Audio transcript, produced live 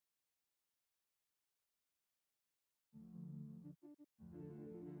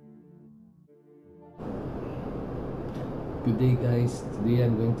Good day guys, today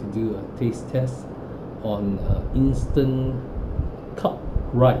I'm going to do a taste test on instant cup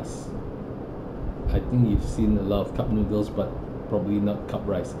rice. I think you've seen a lot of cup noodles but probably not cup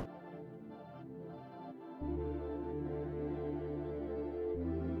rice.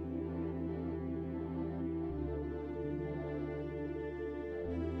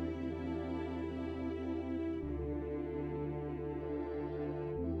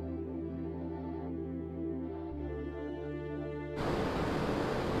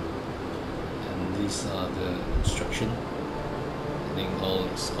 These are the instructions. I think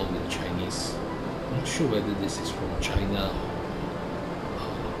it's all in Chinese. I'm not sure whether this is from China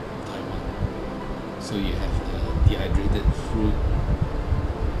or Taiwan. So you have the dehydrated fruit,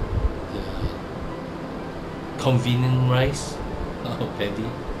 the convenient rice, paddy,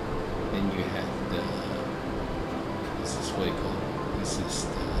 then you have this is what you call it. This is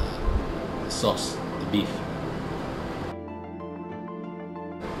the sauce, the beef.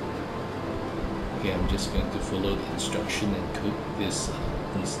 Okay, I'm just going to follow the instruction and cook this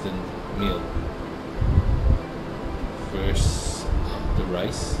instant meal. First, the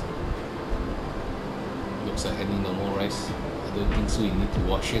rice. Looks like any normal rice. I don't think so, you need to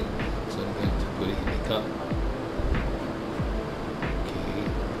wash it. So I'm going to put it in the cup. Okay,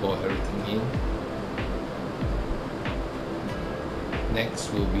 pour everything in. Next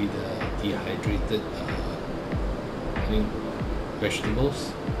will be the dehydrated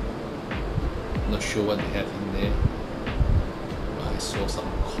vegetables. Not sure what they have in there, but I saw some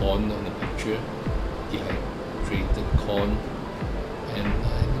corn on the picture, dehydrated corn, and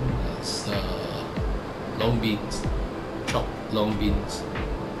I think that's long beans, chopped long beans.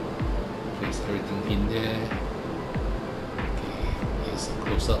 Place everything in there. Okay, here's a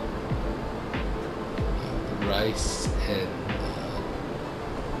close up. The rice and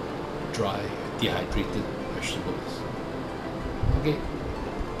dry dehydrated vegetables. Okay,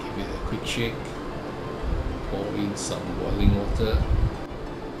 give it a quick shake. Pour in some boiling water.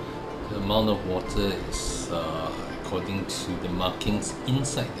 The amount of water is according to the markings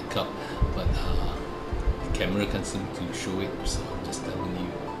inside the cup, but the camera can't seem to show it, so I'm just telling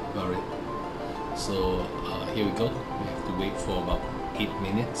you about it. So here we go. We have to wait for about 8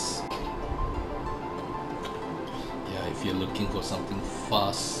 minutes. Yeah, if you're looking for something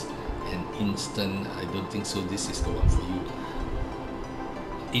fast and instant, I don't think so this is the one for you.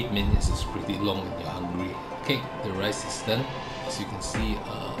 8 minutes is pretty long when you're hungry. Okay, the rice is done. As you can see,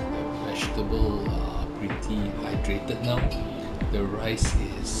 the vegetable are pretty hydrated now. The rice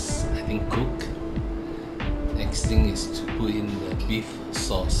is, I think, cooked. Next thing is to put in the beef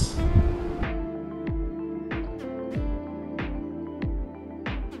sauce.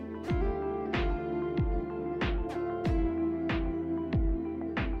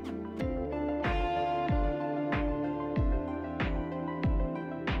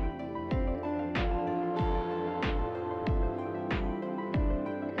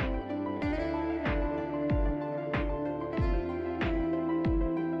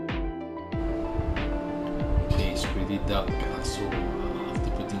 Pretty dark, so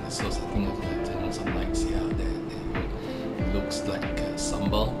after putting the sauce, I think I'm going to turn on some lights. Yeah, there you go. It looks like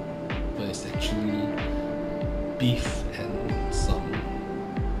sambal, but it's actually beef and some,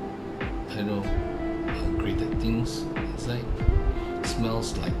 I don't know, grated things inside. It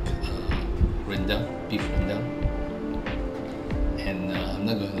smells like rendang, beef rendang. And I'm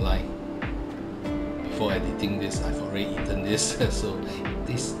not gonna lie, before editing this, I've already eaten this, so it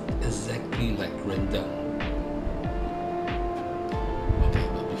tastes exactly like rendang.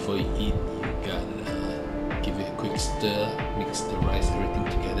 Before you eat, you gotta give it a quick stir, mix the rice, everything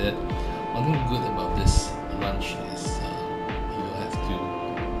together. One thing good about this lunch is you don't have to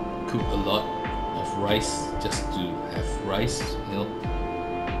cook a lot of rice just to have rice. You know,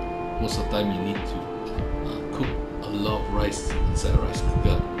 most of the time you need to cook a lot of rice inside a rice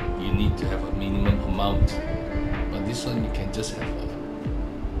cooker. You need to have a minimum amount, but this one you can just have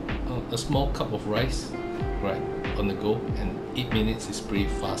a small cup of rice, right, on the go, and 8 minutes is pretty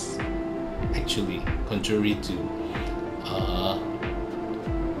fast actually, contrary to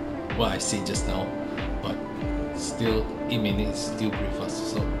what I said just now, but still 8 minutes is still pretty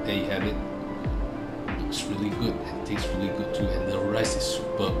fast. So there you have it. Looks really good and tastes really good too, and the rice is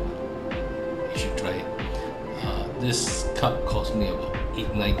superb. You should try it. This cup cost me about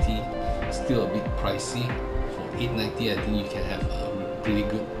 $8.90, still a bit pricey. For $8.90 I think you can have a pretty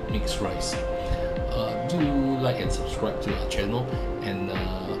good mixed rice. Do like and subscribe to our channel, and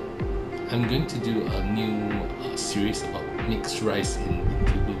I'm going to do a new series about mixed rice in